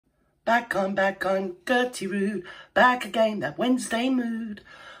back on, Gertie Rude, back again, that Wednesday mood.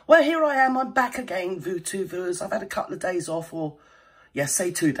 Well, here I am, I'm back again, Vootoo. I've had a couple of days off, or, yes,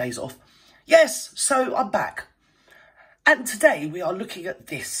 say 2 days off. Yes, so I'm back. And today we are looking at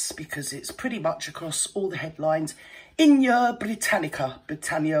this, because it's pretty much across all the headlines in your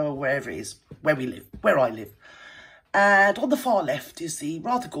Britannia, or wherever it is, where I live. And on the far left is the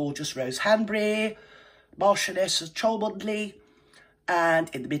rather gorgeous Rose Hanbury, Marchioness of Cholmondeley, and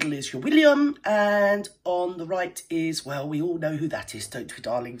in the middle is your William, and on the right is, well, we all know who that is, don't we,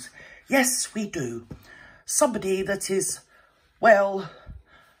 darlings? Yes, we do. Somebody that is, well,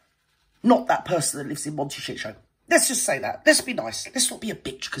 not that person that lives in Monty Shit Show. Let's just say that. Let's be nice. Let's not be a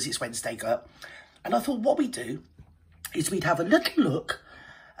bitch because it's Wednesday, girl. And I thought what we do is we'd have a little look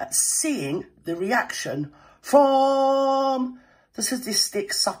at seeing the reaction from the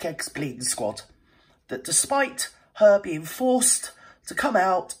sadistic suck eggs bleeding squad. That despite her being forced to come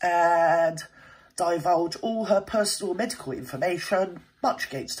out and divulge all her personal medical information, much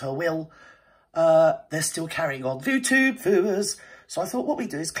against her will, they're still carrying on. Vootoo. So I thought what we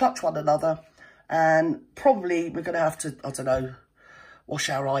do is clutch one another, and probably we're going to have to, I don't know, wash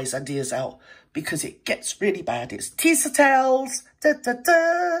our eyes and ears out, because it gets really bad. It's TISA TELLS,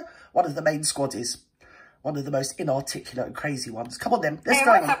 one of the main squad is. One of the most inarticulate and crazy ones. Come on then, let's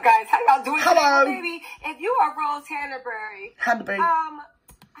go. What's up, guys? How y'all doing? Hello. Today, baby? If you are Rose Hanbury.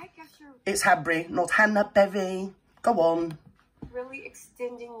 I guess you're... It's Hanbury, not Hanbury. Go on. Really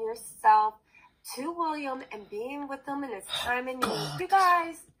extending yourself to William and being with him in his time of need. You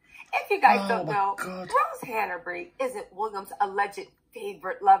guys, if you guys don't know, Rose Hanbury isn't William's alleged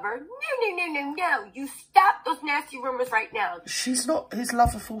favorite lover. No. You stop those nasty rumors right now. She's not his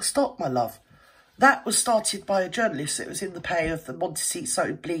lover, full stop, my love. That was started by a journalist that was in the pay of the Monty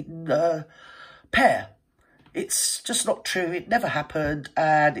so bleeding pair. It's just not true. It never happened.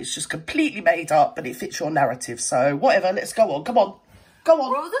 And it's just completely made up, but it fits your narrative. So whatever, let's go on. Come on. Go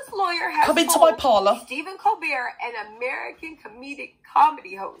on. Rose's lawyer has come into my parlour. Stephen Colbert, an American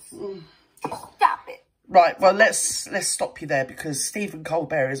comedy host. Stop it. Right, well, let's stop you there, because Stephen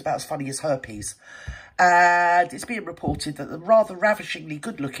Colbert is about as funny as herpes. And it's being reported that the rather ravishingly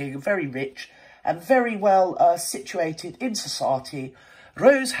good-looking, very rich, and very well situated in society,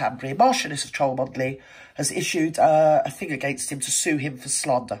 Rose Hanbury, Marchioness of Cholmondeley, has issued a thing against him to sue him for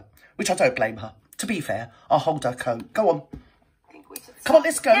slander, which I don't blame her. To be fair, I'll hold her coat. Go on. I think we should come on,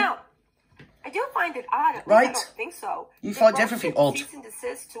 let's go. Now, I do find it odd. Right? I don't think so. You find everything odd. Cease and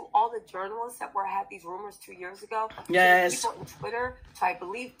desist to all the journalists that had these rumors 2 years ago. Yes. People on Twitter, to I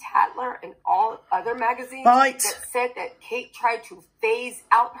believe Tatler and all other magazines, right, that said that Kate tried to phase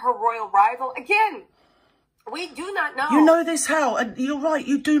out her royal rival. Again, we do not know. You know this how, and you're right,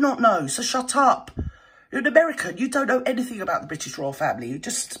 you do not know, so shut up. You're an American, you don't know anything about the British royal family. You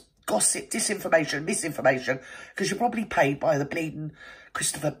just gossip, disinformation, misinformation, because you're probably paid by the bleeding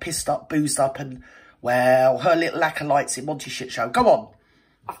Christopher pissed up, boozed up, and, well, her little acolytes in Monty Shit Show. Go on.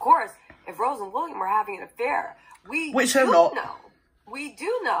 Of course, if Rose and William were having an affair, we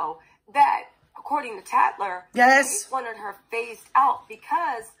do know that, according to Tatler, yes, they wanted her phased out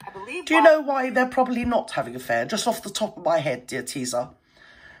because, I believe... Do you know why they're probably not having an affair? Just off the top of my head, dear teaser.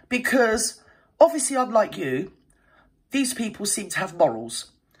 Because, obviously, unlike you, these people seem to have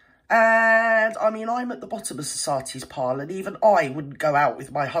morals. And, I mean, I'm at the bottom of society's pile, and even I wouldn't go out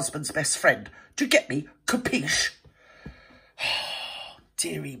with my husband's best friend. Do you get me? Capiche?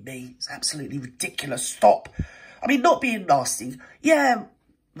 Dearie me, it's absolutely ridiculous. Stop. I mean, not being nasty. Yeah,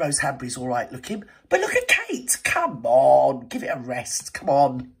 Rose Hanbury's all right looking, but look at Kate. Come on, give it a rest. Come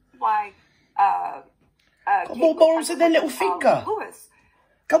on. Why, got more morals in their little finger. Lewis.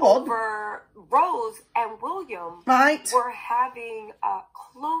 Come on. Over Rose and William, right, were having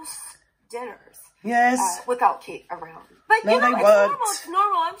close dinners. Yes. Without Kate around. But no, you know, they weren't. It's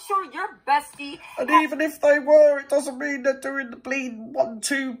normal. I'm sure your bestie... And even if they were, it doesn't mean they're doing the bleeding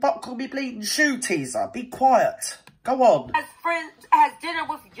 1-2 buckle me bleeding shoe teaser. Be quiet. Go on. As friends, has dinner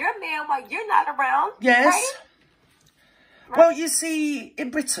with your man while you're not around. Yes. Right? Well, you see,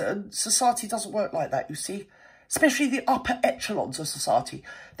 in Britain, society doesn't work like that, you see. Especially the upper echelons of society.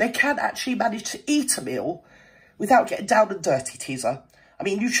 They can actually manage to eat a meal without getting down and dirty, teaser. I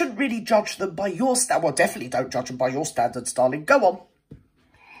mean, you shouldn't really judge them by your standards. Well, definitely don't judge them by your standards, darling. Go on.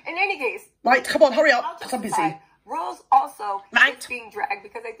 In any case. Right, come on, hurry up, because I'm busy. Rose also is being dragged,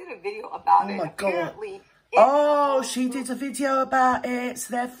 because I did a video about it. Oh, my God. Apparently, oh, she did a video about it,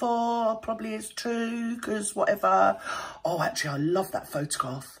 so therefore, probably it's true, because whatever. Oh, actually, I love that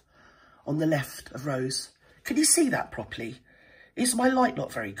photograph on the left of Rose. Can you see that properly? Is my light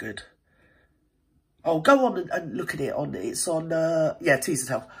not very good? Oh, go on and look at it. It's on, yeah, TISA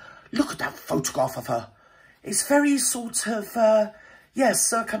TELLS. Look at that photograph of her. It's very sort of, yes,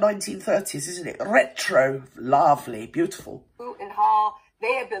 circa 1930s, isn't it? Retro, lovely, beautiful. And Hall,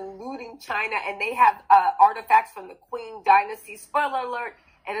 they have been looting China, and they have artifacts from the Qing dynasty. Spoiler alert,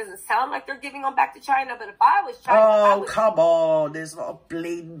 it doesn't sound like they're giving them back to China, but if I was China, oh, come on. There's not a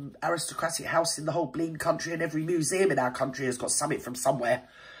bleeding aristocratic house in the whole bleeding country, and every museum in our country has got something from somewhere.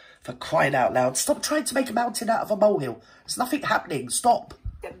 For crying out loud. Stop trying to make a mountain out of a molehill. There's nothing happening. Stop.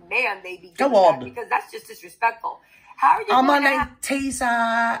 Demand they be Go on. Because that's just disrespectful. How are you my going name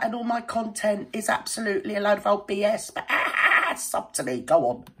TISA, and all my content is absolutely a load of old BS, but it's up to me. Go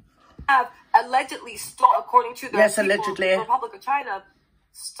on. Have allegedly stolen, according to the allegedly. Republic of China,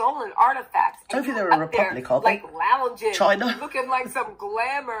 stolen artifacts. I don't think they're a republic, are they? Like lounging, China. looking like some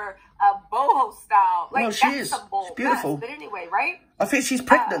glamour, boho style. Like, well, she is. She's beautiful. But anyway, right? I think she's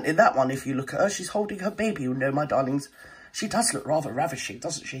pregnant in that one, if you look at her. She's holding her baby, you know, my darlings. She does look rather ravishing,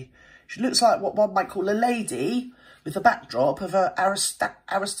 doesn't she? She looks like what one might call a lady with the backdrop of an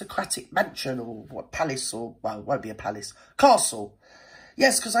aristocratic mansion or what palace, or, well, it won't be a palace, castle.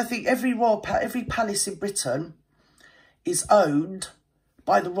 Yes, because I think every palace in Britain is owned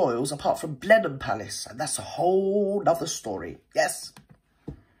by the royals, apart from Blenheim Palace, and that's a whole other story. Yes.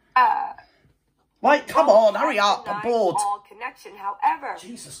 Right, come on, hurry up, I'm bored. All connection. However,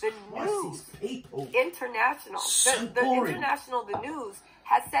 Jesus the Christ, news, these people. international, So the international, the news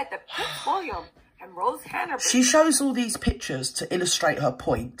has said that Prince William and Rose Hannah. She shows all these pictures to illustrate her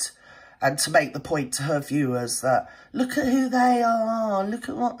point and to make the point to her viewers that look at who they are, look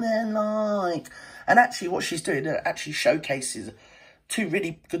at what they're like. And actually what she's doing, it actually showcases two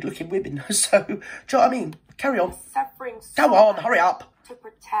really good-looking women. So, do you know what I mean? Carry on. Suffering Go on, hurry up. To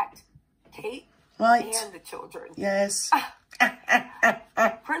protect Kate right. and the children. Yes.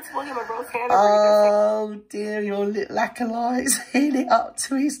 Prince William and Rose Hannah. Oh, dear, your little acolyte's in it up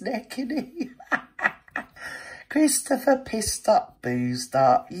to his neck, isn't he? Christopher pissed up, boozed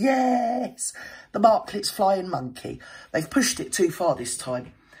up. Yes. The Marklet's flying monkey. They've pushed it too far this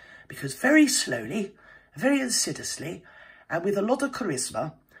time. Because very slowly, very insidiously, and with a lot of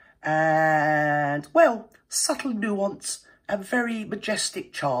charisma, and, well, subtle nuance and very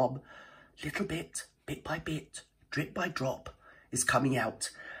majestic charm, little bit by bit, drip by drop, is coming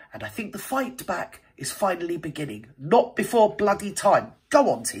out. And I think the fight back is finally beginning. Not before bloody time. Go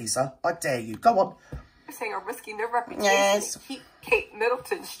on, Teaser. I dare you. Go on. They're saying are risking their reputation yes. to keep Kate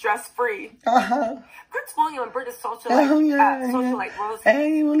Middleton stress-free. Prince William and British socialite, socialite Rose.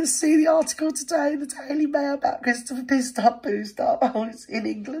 Hey, you want to see the article today in the Daily Mail about Christopher pissed up, boozed up? Oh, it's in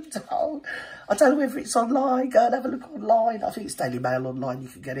England. Oh, I don't know whether it's online. Go and have a look online. I think it's Daily Mail online. You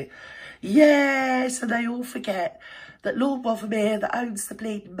can get it. Yes, and they all forget that Lord Rothermere, that owns the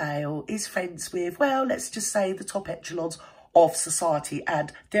Bleeding Mail, is friends with, well, let's just say the top echelons of society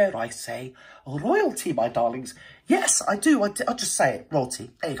and, dare I say, royalty, my darlings. Yes, I do. I'll just say it. Royalty.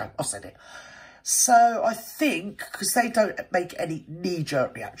 There you go. I've said it. So I think, because they don't make any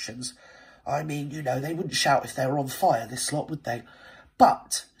knee-jerk reactions, I mean, you know, they wouldn't shout if they were on fire, this lot, would they?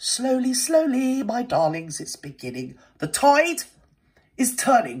 But slowly, slowly, my darlings, it's beginning. The tide is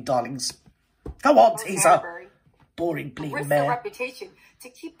turning, darlings. Go on, Teaser. Boring bleeding mare. Reputation to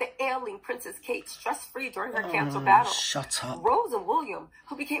keep the ailing Princess Kate stress-free during her cancer battle. Shut up. Rose and William,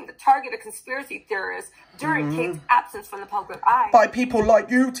 who became the target of conspiracy theorists during Kate's absence from the public eye. By people like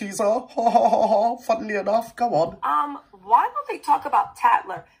you, Teaser. Funnily enough, go on. Why don't they talk about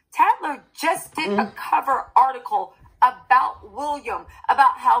Tatler? Tatler just did a cover article about William,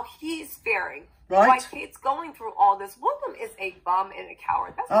 about how he's faring. Right. Why Kate's going through all this. William is a bum and a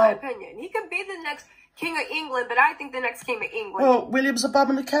coward. That's my opinion. He could be the next King of England, but I think the next King of England... Well, William's a bum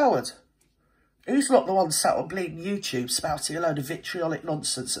and a coward. Who's not the one sat on bleeding YouTube spouting a load of vitriolic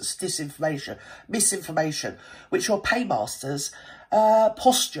nonsense that's disinformation, misinformation, which your paymasters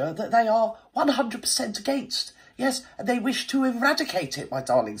posture that they are 100% against. Yes, and they wish to eradicate it, my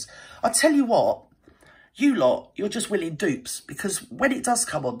darlings. I tell you what, you lot, you're just willing dupes, because when it does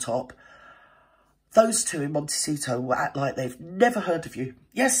come on top, those two in Montecito will act like they've never heard of you.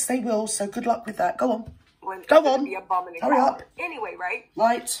 Yes, they will, so good luck with that. Go on. Go on. Hurry up. Anyway, right?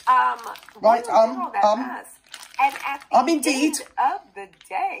 Right. Right, and at the indeed. end of the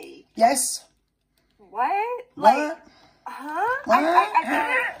day... Yes. What? What? Huh?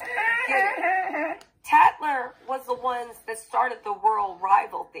 I get it. Tatler was the ones that started the world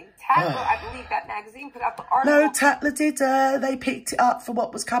rival thing. Tatler, I believe that magazine put out the article. No, Tatler did. They picked it up from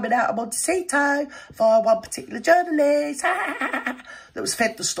what was coming out of Montecito for one particular journalist that was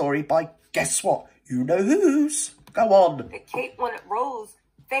fed the story by, guess what? You know who's. Go on. That Kate wanted Rose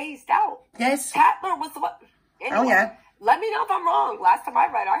phased out. Yes. Tatler was the one. Anyway, oh, yeah. Let me know if I'm wrong. Last time I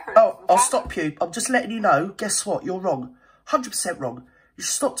read, I heard. Oh, I'll stop you. I'm just letting you know. Guess what? You're wrong. 100% wrong. You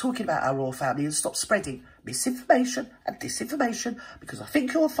should stop talking about our royal family and stop spreading misinformation and disinformation, because I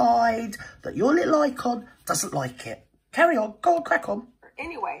think you'll find that your little icon doesn't like it. Carry on. Go on, crack on.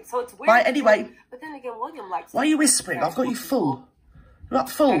 Anyway, so it's weird. Right, anyway. But then again, William likes... Why are you whispering? I've got you full. You're up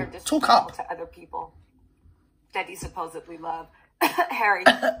full. Talk up. To other people that he supposedly loved. Harry.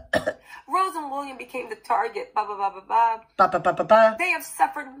 Rose and William became the target. Blah, blah, blah, blah, blah. Ba, ba, ba, ba, ba. They have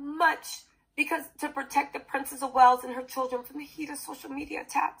suffered much because to protect the Princess of Wales and her children from the heat of social media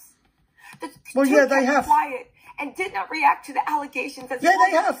attacks. Well, yeah, they have. Quiet and did not react to the allegations.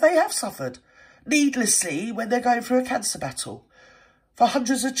 Yeah, they have suffered needlessly when they're going through a cancer battle. For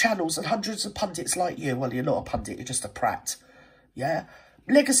hundreds of channels and hundreds of pundits like you. Well, you're not a pundit, you're just a prat. Yeah?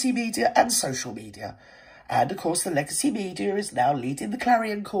 Legacy media and social media. And, of course, the legacy media is now leading the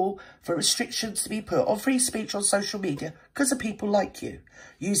clarion call for restrictions to be put on free speech on social media because of people like you.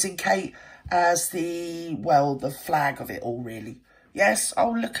 Using Kate as the flag of it all, really. Yes,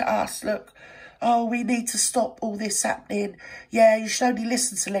 oh, look at us, look. Oh, we need to stop all this happening. Yeah, you should only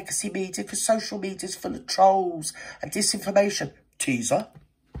listen to legacy media because social media is full of trolls and disinformation. Teaser.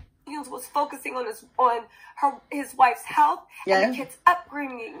 Was focusing on his wife's health and the kids'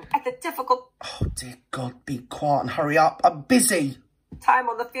 upbringing at the difficult... Oh, dear God, be quiet and hurry up. I'm busy. ...time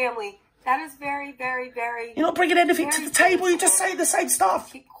on the family. That is very, very, very... You're not bringing anything to the table. You're just saying the same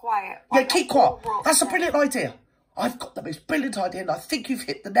stuff. Keep quiet. Yeah, keep quiet. That's a brilliant idea. I've got the most brilliant idea and I think you've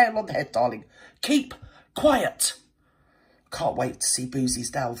hit the nail on the head, darling. Keep quiet. Can't wait to see Boozey's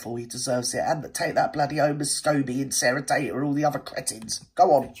downfall. He deserves it. And take that bloody Homer Scobie and Sarah Data and all the other cretins.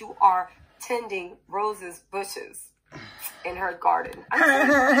 Go on. You are tending Rose's bushes in her garden.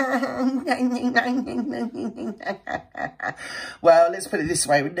 Well, let's put it this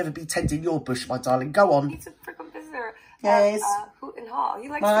way. We'd never be tending your bush, my darling. Go on. He's a freaking visitor. Yes. Hoot and Hall. He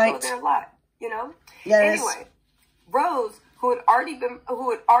likes to go there a lot, you know? Yes. Anyway, Rose, who had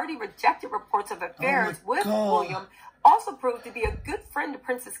already rejected reports of affairs with William, also proved to be a good friend to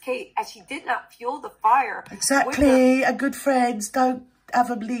Princess Kate, as she did not fuel the fire. Exactly. And good friends don't have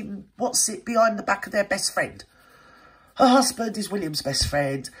them leaving behind the back of their best friend. Her husband is William's best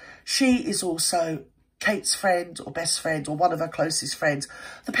friend. She is also Kate's friend or best friend or one of her closest friends.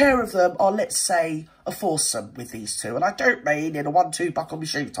 The pair of them are, let's say, a foursome with these two. And I don't mean in a 1-2 buck on my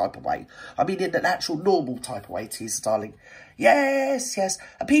shoe type of way. I mean in an actual normal type of way, Teaser, darling. Yes, yes.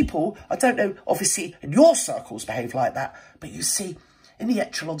 And people, I don't know, obviously in your circles behave like that. But you see, in the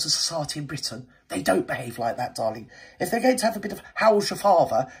echelons of society in Britain, they don't behave like that, darling. If they're going to have a bit of how's your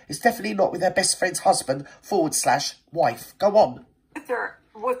father, it's definitely not with their best friend's husband / wife. Go on.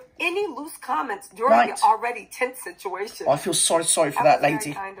 With any loose comments during the already tense situation. I feel sorry for that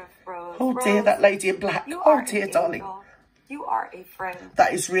lady. Kind of Rose. Oh dear, that lady in black. Oh dear, darling. You are a friend.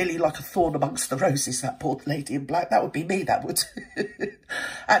 That is really like a thorn amongst the roses, that poor lady in black. That would be me, that would.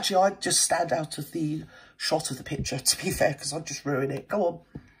 Actually, I'd just stand out of the shot of the picture, to be fair, because I'd just ruin it. Go on.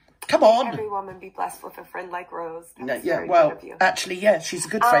 Come on. Every woman be blessed with a friend like Rose. Yeah, well, actually, yeah, she's a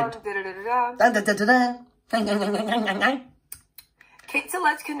good friend. Kate's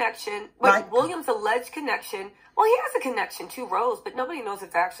alleged connection, William's alleged connection. Well, he has a connection to Rose, but nobody knows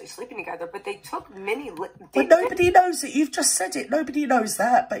if they're actually sleeping together. But they took many... But nobody knows it. You've just said it. Nobody knows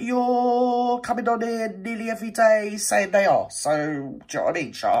that. But you're coming on here nearly every day saying they are. So, do you know what I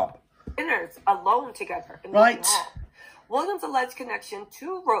mean? Shut up. Dinners alone together. Right. William's alleged connection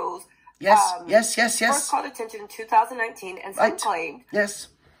to Rose... Yes. First caught attention in 2019 and some claimed... Yes.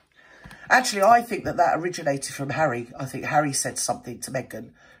 Actually, I think that originated from Harry. I think Harry said something to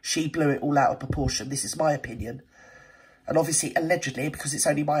Meghan. She blew it all out of proportion. This is my opinion. And obviously, allegedly, because it's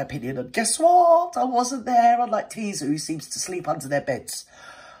only my opinion. And guess what? I wasn't there. Unlike Teaser, who seems to sleep under their beds.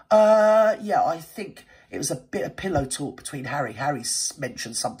 Yeah, I think it was a bit of pillow talk between Harry. Harry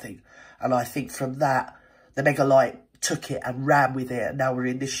mentioned something. And I think from that, the Megalite took it and ran with it. And now we're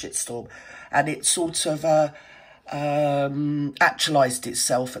in this shitstorm. And it sort of... actualised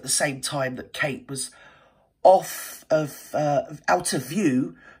itself at the same time that Kate was out of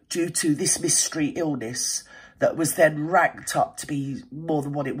view due to this mystery illness that was then ranked up to be more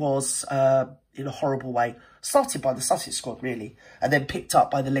than what it was in a horrible way. Started by the Sussex Squad, really, and then picked up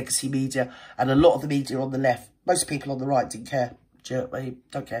by the legacy media and a lot of the media on the left. Most people on the right didn't care.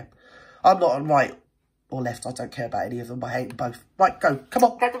 Don't care. I'm not on right or left. I don't care about any of them. I hate them both. Right, go. Come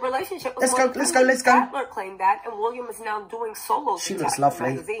on. That the relationship was Let's go. Statler claimed that, and William is now doing solo. She looks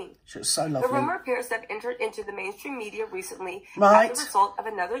lovely. Magazine. She was so The lovely. rumor appears to have entered into the mainstream media recently Right. as a result of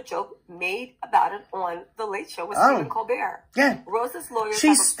another joke made about it on The Late Show with Stephen Colbert. Yeah. Rose's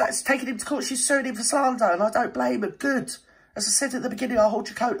lawyers That's taking him to court. She's suing him for slander, and I don't blame her. Good. As I said at the beginning, I'll hold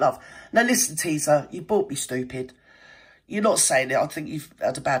your coat, love. Now listen, Tisa, you bought me stupid. You're not saying it. I think you've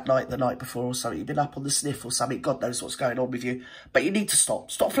had a bad night the night before or something. You've been up on the sniff or something. God knows what's going on with you. But you need to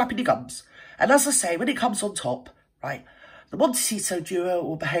stop. Stop flapping your gums. And as I say, when it comes on top, right, the Montecito duo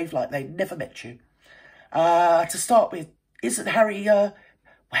will behave like they never met you. To start with, isn't Harry, well,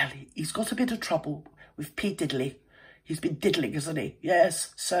 he's got a bit of trouble with P. Diddley. He's been diddling, hasn't he?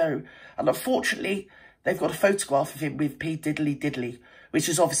 Yes. So, and unfortunately, they've got a photograph of him with P. Diddley, which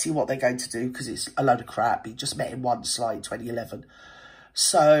is obviously what they're going to do because it's a load of crap. He just met him once, like in 2011.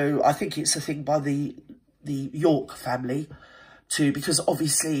 So I think it's a thing by the York family too, because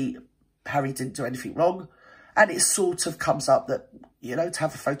obviously Harry didn't do anything wrong. And it sort of comes up that, you know, to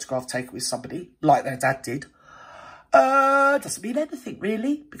have a photograph taken with somebody like their dad did, doesn't mean anything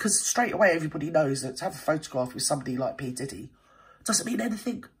really, because straight away everybody knows that to have a photograph with somebody like P. Diddy doesn't mean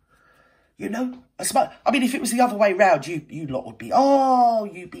anything. You know, I mean, if it was the other way round, you lot would be,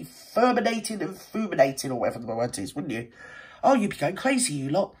 you'd be fulminating and fuminating or whatever the word is, wouldn't you? Oh, you'd be going crazy, you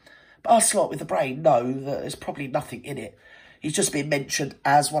lot. But us lot with the brain know that there's probably nothing in it. He's just been mentioned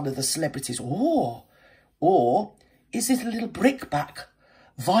as one of the celebrities. Or is it a little brickbat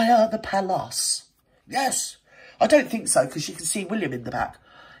via the palace? Yes. I don't think so, because you can see William in the back.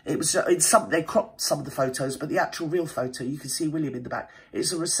 It was they cropped some of the photos, but the actual real photo, you can see William in the back.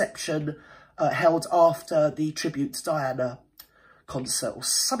 It's a reception held after the tribute to Diana concert or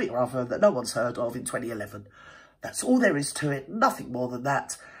something or other that no one's heard of in 2011. That's all there is to it. Nothing more than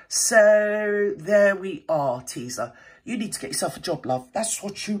that. So there we are, Tisa. You need to get yourself a job, love. That's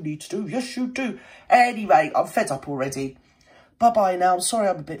what you need to do. Yes, you do. Anyway, I'm fed up already. Bye-bye now. I'm sorry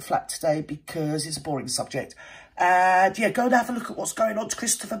I'm a bit flat today because it's a boring subject. And yeah, go and have a look at what's going on. It's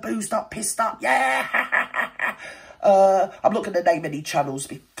Christopher boozed up, pissed up. Yeah. I'm not going to name any channels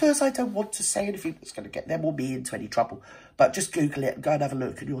because I don't want to say anything that's going to get them or me into any trouble. But just Google it and go and have a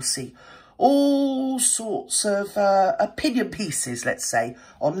look and you'll see all sorts of opinion pieces, let's say,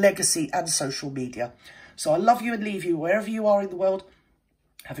 on legacy and social media. So I love you and leave you wherever you are in the world.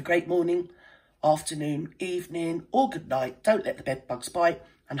 Have a great morning, afternoon, evening, or good night. Don't let the bed bugs bite.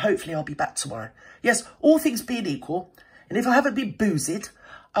 And hopefully I'll be back tomorrow. Yes, all things being equal. And if I haven't been boozed,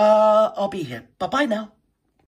 I'll be here. Bye-bye now.